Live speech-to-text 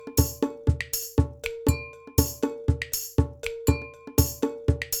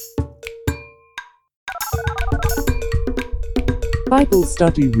Bible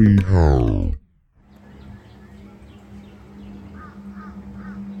Study Rehab.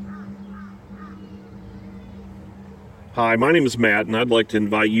 Hi, my name is Matt, and I'd like to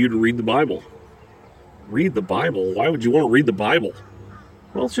invite you to read the Bible. Read the Bible? Why would you want to read the Bible?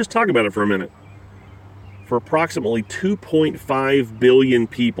 Well, let's just talk about it for a minute. For approximately 2.5 billion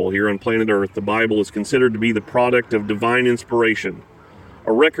people here on planet Earth, the Bible is considered to be the product of divine inspiration,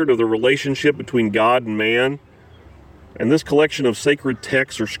 a record of the relationship between God and man. And this collection of sacred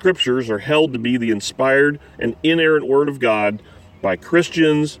texts or scriptures are held to be the inspired and inerrant Word of God by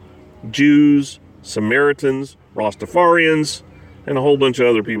Christians, Jews, Samaritans, Rastafarians, and a whole bunch of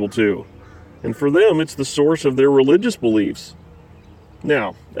other people too. And for them, it's the source of their religious beliefs.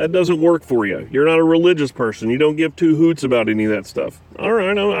 Now, that doesn't work for you. You're not a religious person. You don't give two hoots about any of that stuff. All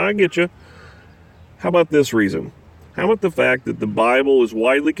right, I get you. How about this reason? How about the fact that the Bible is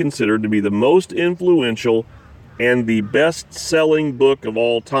widely considered to be the most influential and the best-selling book of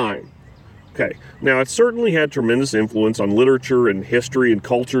all time? Okay, now it certainly had tremendous influence on literature and history and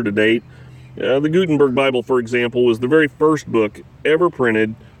culture to date. The Gutenberg Bible, for example, was the very first book ever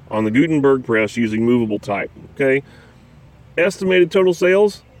printed on the Gutenberg press using movable type. Okay, estimated total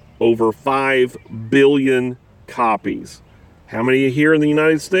sales, over 5 billion copies. How many here in the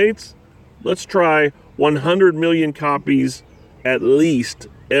United States? Let's try 100 million copies at least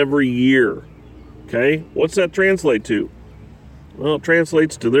every year. Okay, what's that translate to? Well, it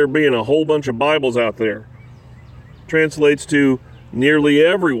translates to there being a whole bunch of Bibles out there. It translates to nearly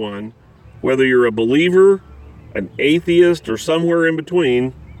everyone, whether you're a believer, an atheist, or somewhere in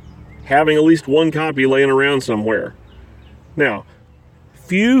between, having at least one copy laying around somewhere. Now,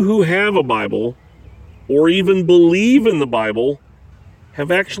 few who have a Bible or even believe in the Bible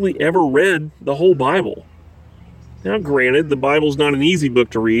have actually ever read the whole Bible. Now, granted, the Bible's not an easy book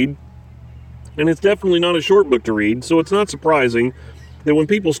to read, and it's definitely not a short book to read, so it's not surprising that when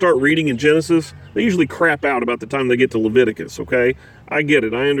people start reading in Genesis, they usually crap out about the time they get to Leviticus, okay? I get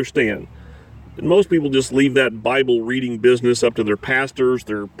it, I understand. And most people just leave that Bible reading business up to their pastors,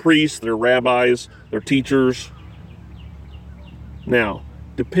 their priests, their rabbis, their teachers. Now,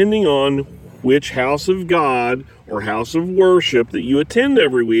 depending on which house of God or house of worship that you attend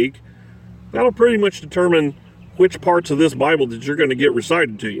every week, that'll pretty much determine which parts of this Bible that you're going to get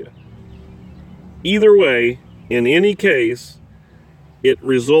recited to you. Either way, in any case, it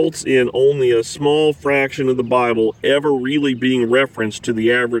results in only a small fraction of the Bible ever really being referenced to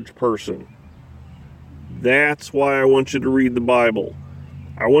the average person. That's why I want you to read the Bible.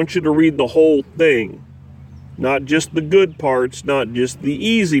 I want you to read the whole thing. Not just the good parts, not just the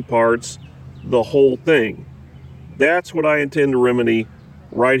easy parts, the whole thing. That's what I intend to remedy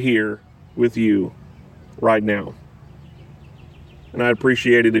right here with you right now. And I'd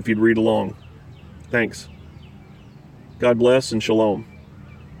appreciate it if you'd read along. Thanks. God bless and shalom.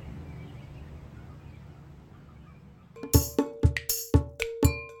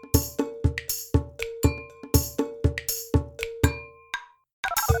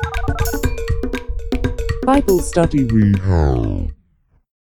 Bible Study Rehab.